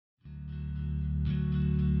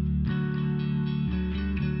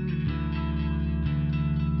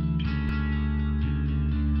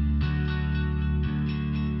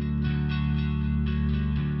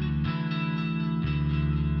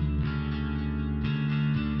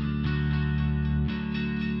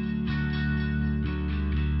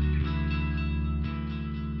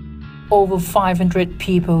Over 500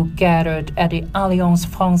 people gathered at the Alliance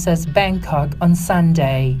Française Bangkok on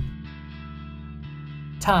Sunday.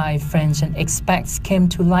 Thai, French, and expats came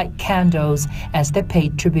to light candles as they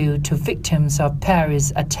paid tribute to victims of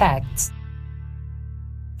Paris attacks.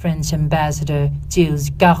 French Ambassador Gilles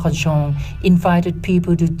Garachon invited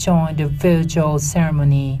people to join the Vigil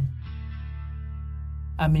ceremony.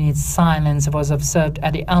 A minute's silence was observed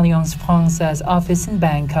at the Alliance Française office in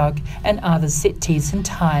Bangkok and other cities in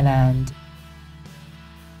Thailand.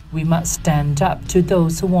 "We must stand up to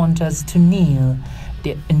those who want us to kneel,"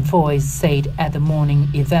 the envoy said at the morning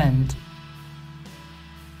event.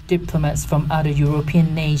 Diplomats from other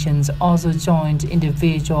European nations also joined in the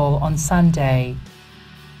vigil on Sunday.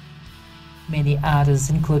 Many others,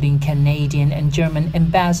 including Canadian and German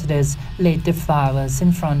ambassadors, laid the flowers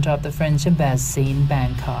in front of the French embassy in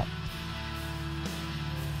Bangkok.